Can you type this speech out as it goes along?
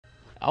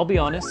I'll be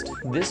honest,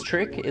 this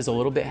trick is a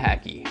little bit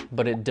hacky,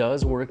 but it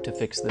does work to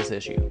fix this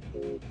issue.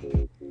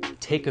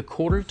 Take a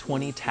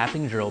 1/4-20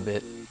 tapping drill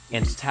bit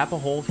and tap a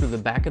hole through the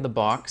back of the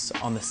box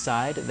on the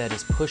side that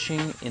is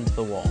pushing into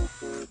the wall.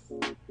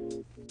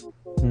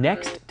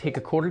 Next, take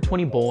a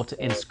 1/4-20 bolt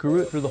and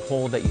screw it through the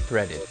hole that you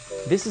threaded.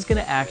 This is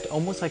going to act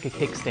almost like a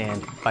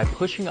kickstand by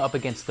pushing up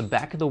against the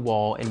back of the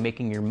wall and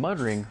making your mud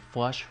ring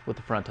flush with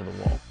the front of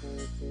the wall.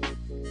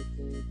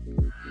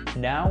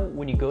 Now,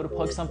 when you go to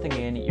plug something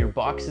in, your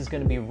box is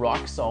going to be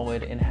rock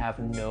solid and have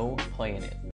no play in it.